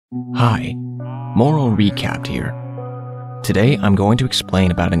Hi, Moral Recapped here. Today I'm going to explain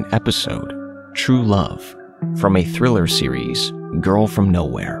about an episode, True Love, from a thriller series, Girl from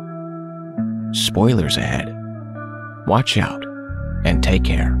Nowhere. Spoilers ahead. Watch out, and take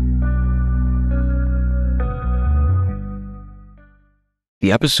care.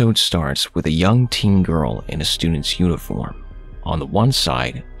 The episode starts with a young teen girl in a student's uniform on the one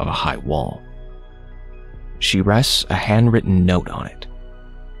side of a high wall. She rests a handwritten note on it.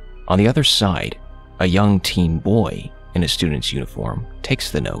 On the other side, a young teen boy in a student's uniform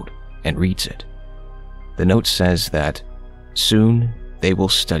takes the note and reads it. The note says that soon they will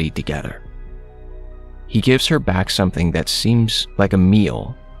study together. He gives her back something that seems like a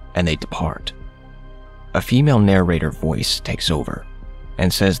meal, and they depart. A female narrator voice takes over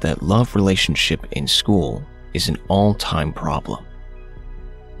and says that love relationship in school is an all-time problem.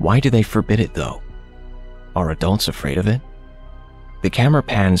 Why do they forbid it though? Are adults afraid of it? The camera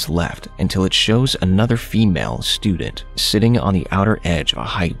pans left until it shows another female student sitting on the outer edge of a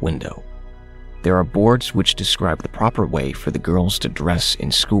high window. There are boards which describe the proper way for the girls to dress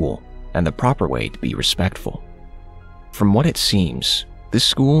in school and the proper way to be respectful. From what it seems, this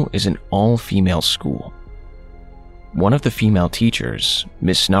school is an all-female school. One of the female teachers,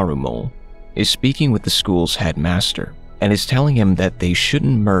 Miss Nanno, is speaking with the school's headmaster and is telling him that they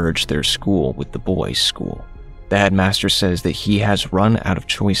shouldn't merge their school with the boys' school. The headmaster says that he has run out of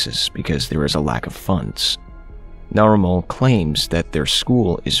choices because there is a lack of funds. Nanno claims that their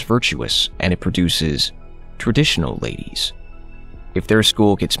school is virtuous and it produces traditional ladies. If their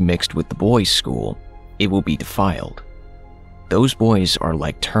school gets mixed with the boys' school, it will be defiled. Those boys are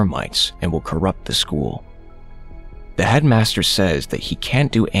like termites and will corrupt the school. The headmaster says that he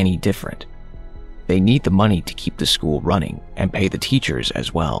can't do any different. They need the money to keep the school running and pay the teachers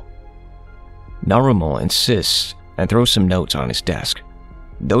as well. Nanno insists and throws some notes on his desk.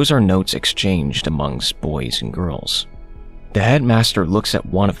 Those are notes exchanged amongst boys and girls. The headmaster looks at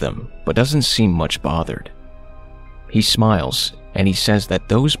one of them but doesn't seem much bothered. He smiles and he says that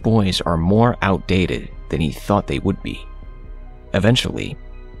those boys are more outdated than he thought they would be. Eventually,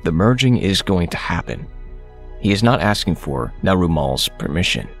 the merging is going to happen. He is not asking for Nanno's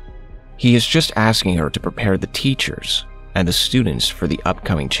permission. He is just asking her to prepare the teachers and the students for the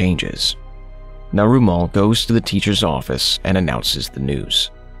upcoming changes. Nanno goes to the teacher's office and announces the news.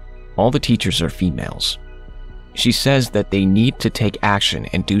 All the teachers are females. She says that they need to take action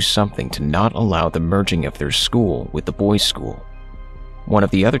and do something to not allow the merging of their school with the boys' school. One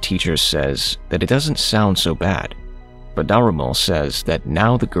of the other teachers says that it doesn't sound so bad, but Nanno says that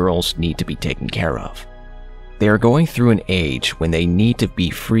now the girls need to be taken care of. They are going through an age when they need to be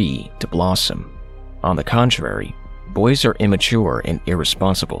free to blossom. On the contrary, boys are immature and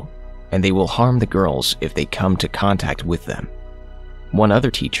irresponsible, and they will harm the girls if they come to contact with them. One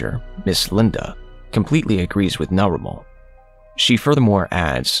other teacher, Miss Linda, completely agrees with Nanno. She furthermore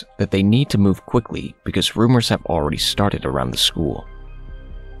adds that they need to move quickly because rumors have already started around the school.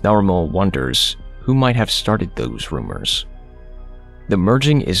 Nanno wonders who might have started those rumors. The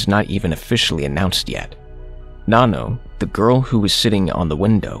merging is not even officially announced yet. Nanno, the girl who is sitting on the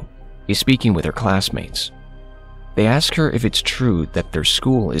window, is speaking with her classmates. They ask her if it's true that their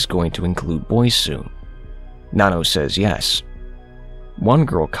school is going to include boys soon. Nanno says yes. One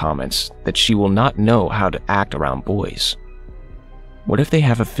girl comments that she will not know how to act around boys. What if they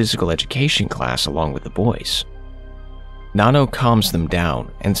have a physical education class along with the boys? Nanno calms them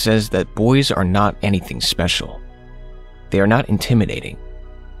down and says that boys are not anything special. They are not intimidating.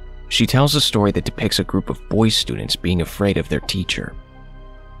 She tells a story that depicts a group of boy students being afraid of their teacher.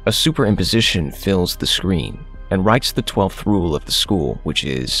 A superimposition fills the screen and writes the 12th rule of the school, which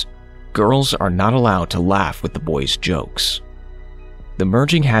is, girls are not allowed to laugh with the boys' jokes. The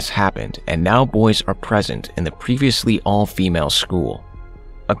merging has happened and now boys are present in the previously all-female school.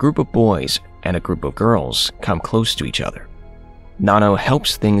 A group of boys and a group of girls come close to each other. Nanno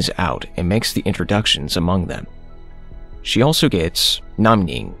helps things out and makes the introductions among them. She also gets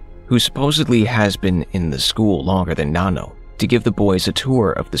Namning, who supposedly has been in the school longer than Nanno, to give the boys a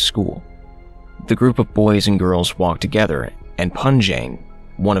tour of the school. The group of boys and girls walk together and Punjang,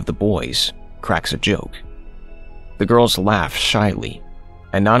 one of the boys, cracks a joke. The girls laugh shyly,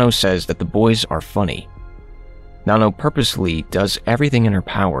 and Nanno says that the boys are funny. Nanno purposely does everything in her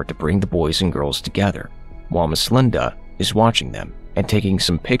power to bring the boys and girls together, while Miss Linda is watching them and taking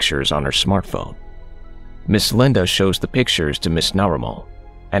some pictures on her smartphone. Miss Linda shows the pictures to Miss Nanno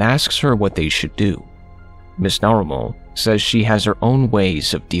and asks her what they should do. Miss Nanno says she has her own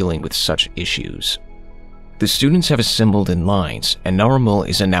ways of dealing with such issues. The students have assembled in lines and Nanno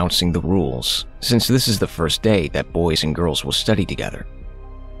is announcing the rules, since this is the first day that boys and girls will study together.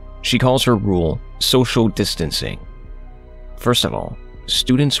 She calls her rule social distancing. First of all,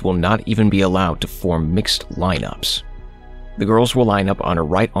 students will not even be allowed to form mixed lineups. The girls will line up on her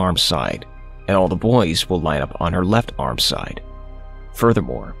right arm side, and all the boys will line up on her left arm side.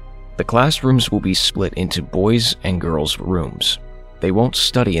 Furthermore, the classrooms will be split into boys' and girls' rooms. They won't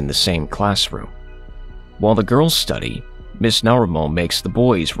study in the same classroom. While the girls study, Miss Narumo makes the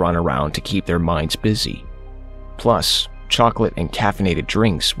boys run around to keep their minds busy. Plus, chocolate and caffeinated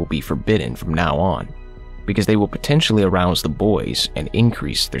drinks will be forbidden from now on, because they will potentially arouse the boys and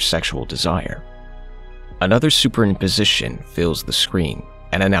increase their sexual desire. Another superimposition fills the screen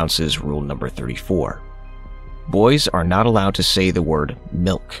and announces rule number 34. Boys are not allowed to say the word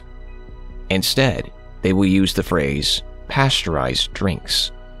milk. Instead, they will use the phrase pasteurized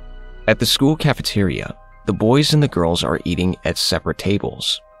drinks. At the school cafeteria, the boys and the girls are eating at separate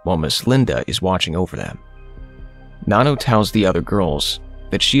tables, while Miss Linda is watching over them. Nanno tells the other girls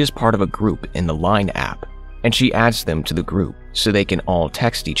that she is part of a group in the Line app, and she adds them to the group so they can all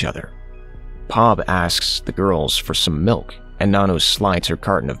text each other. Pob asks the girls for some milk, and Nanno slides her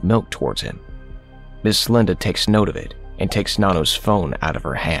carton of milk towards him. Miss Linda takes note of it and takes Nanno's phone out of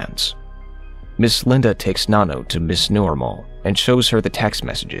her hands. Miss Linda takes Nanno to Miss Narumo and shows her the text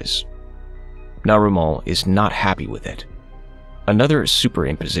messages. Narumo is not happy with it. Another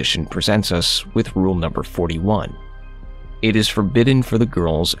superimposition presents us with rule number 41. It is forbidden for the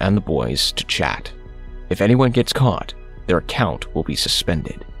girls and the boys to chat. If anyone gets caught, their account will be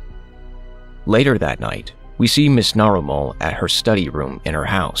suspended. Later that night, we see Miss Narumo at her study room in her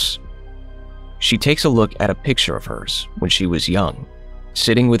house. She takes a look at a picture of hers when she was young,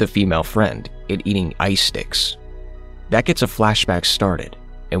 sitting with a female friend and eating ice sticks. That gets a flashback started,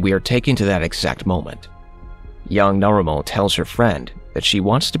 and we are taken to that exact moment. Young Narumo tells her friend that she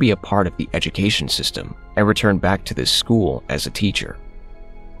wants to be a part of the education system and return back to this school as a teacher.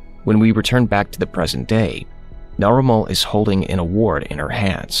 When we return back to the present day, Narumo is holding an award in her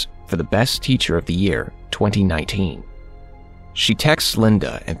hands for the Best Teacher of the Year 2019. She texts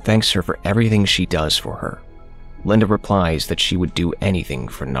Linda and thanks her for everything she does for her. Linda replies that she would do anything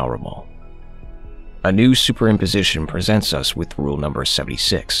for Narumo. A new superimposition presents us with rule number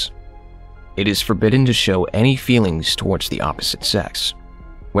 76. It is forbidden to show any feelings towards the opposite sex,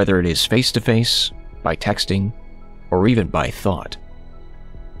 whether it is face-to-face, by texting, or even by thought.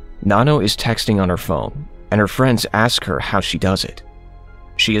 Nanno is texting on her phone, and her friends ask her how she does it.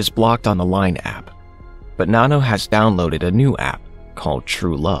 She is blocked on the Line app, but Nanno has downloaded a new app called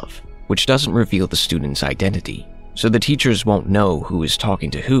True Love, which doesn't reveal the student's identity, so the teachers won't know who is talking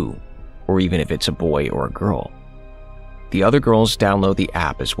to who, or even if it's a boy or a girl. The other girls download the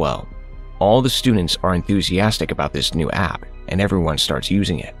app as well. All the students are enthusiastic about this new app, and everyone starts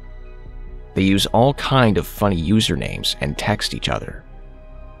using it. They use all kind of funny usernames and text each other.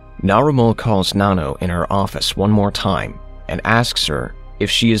 Narumo calls Nanno in her office one more time and asks her if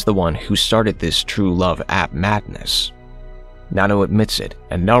she is the one who started this True Love app madness. Nanno admits it,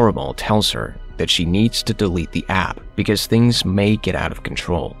 and Narumo tells her that she needs to delete the app because things may get out of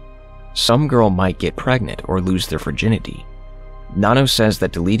control. Some girl might get pregnant or lose their virginity. Nanno says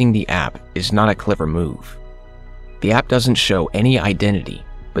that deleting the app is not a clever move. The app doesn't show any identity,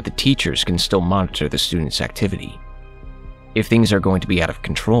 but the teachers can still monitor the student's activity. If things are going to be out of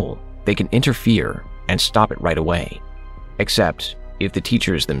control, they can interfere and stop it right away, except if the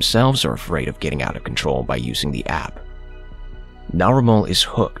teachers themselves are afraid of getting out of control by using the app. Narumo is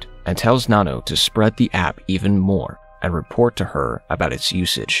hooked and tells Nanno to spread the app even more and report to her about its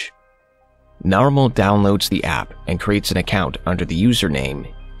usage. Narumo downloads the app and creates an account under the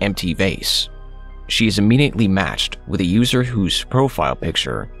username Empty Vase. She is immediately matched with a user whose profile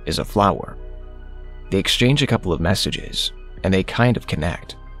picture is a flower. They exchange a couple of messages, and they kind of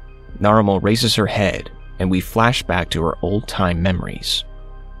connect. Narumo raises her head, and we flash back to her old-time memories.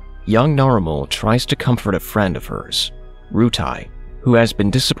 Young Narumo tries to comfort a friend of hers, Rutai, who has been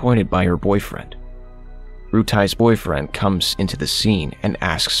disappointed by her boyfriend. Rutai's boyfriend comes into the scene and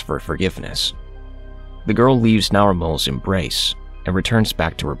asks for forgiveness. The girl leaves Narumo's embrace and returns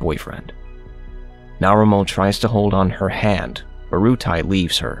back to her boyfriend. Narumo tries to hold on her hand, but Rutai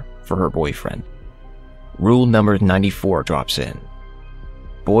leaves her for her boyfriend. Rule number 94 drops in.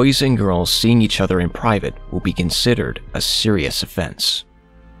 Boys and girls seeing each other in private will be considered a serious offense.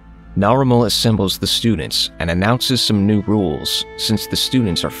 Narumo assembles the students and announces some new rules since the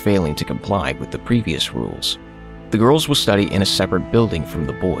students are failing to comply with the previous rules. The girls will study in a separate building from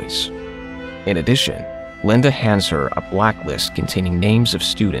the boys. In addition, Linda hands her a blacklist containing names of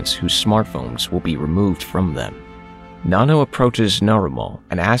students whose smartphones will be removed from them. Nanno approaches Narumo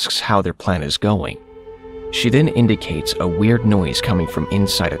and asks how their plan is going. She then indicates a weird noise coming from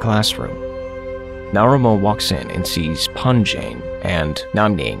inside a classroom. Narumo walks in and sees Punjane and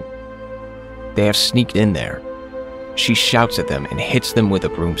Nanning. They have sneaked in there. She shouts at them and hits them with a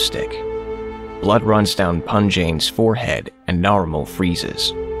broomstick. Blood runs down Punjane's forehead and Narumo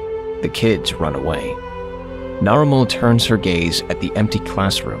freezes. The kids run away. Narumo turns her gaze at the empty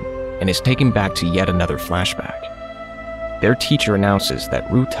classroom and is taken back to yet another flashback. Their teacher announces that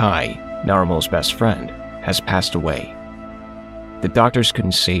Rutai, Narumo's best friend, has passed away. The doctors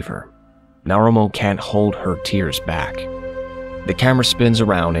couldn't save her. Narumo can't hold her tears back. The camera spins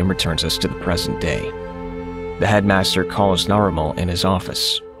around and returns us to the present day. The headmaster calls Narumo in his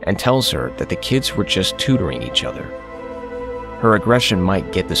office and tells her that the kids were just tutoring each other. Her aggression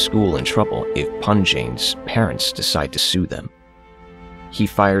might get the school in trouble if Punjane's parents decide to sue them. He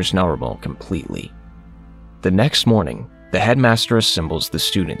fires Narumo completely. The next morning, the headmaster assembles the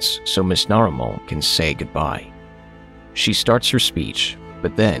students so Miss Narumo can say goodbye. She starts her speech,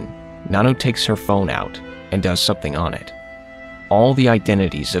 but then Nanno takes her phone out and does something on it. All the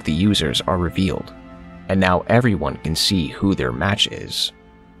identities of the users are revealed, and now everyone can see who their match is.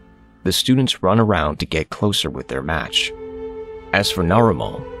 The students run around to get closer with their match. As for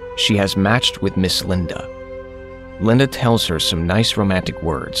Narumo, she has matched with Miss Linda. Linda tells her some nice romantic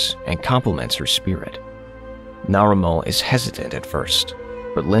words and compliments her spirit. Narumo is hesitant at first,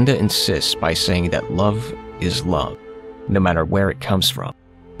 but Linda insists by saying that love is love, no matter where it comes from.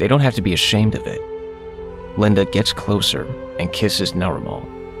 They don't have to be ashamed of it. Linda gets closer and kisses Narumo.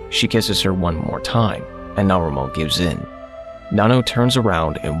 She kisses her one more time, and Narumo gives in. Nanno turns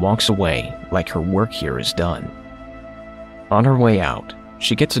around and walks away like her work here is done. On her way out,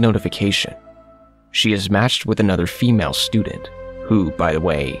 she gets a notification. She is matched with another female student, who, by the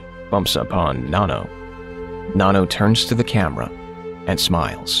way, bumps upon Nanno. Nanno turns to the camera and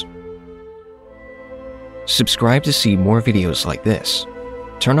smiles. Subscribe to see more videos like this.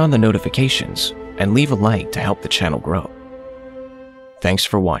 Turn on the notifications and leave a like to help the channel grow. Thanks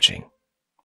for watching.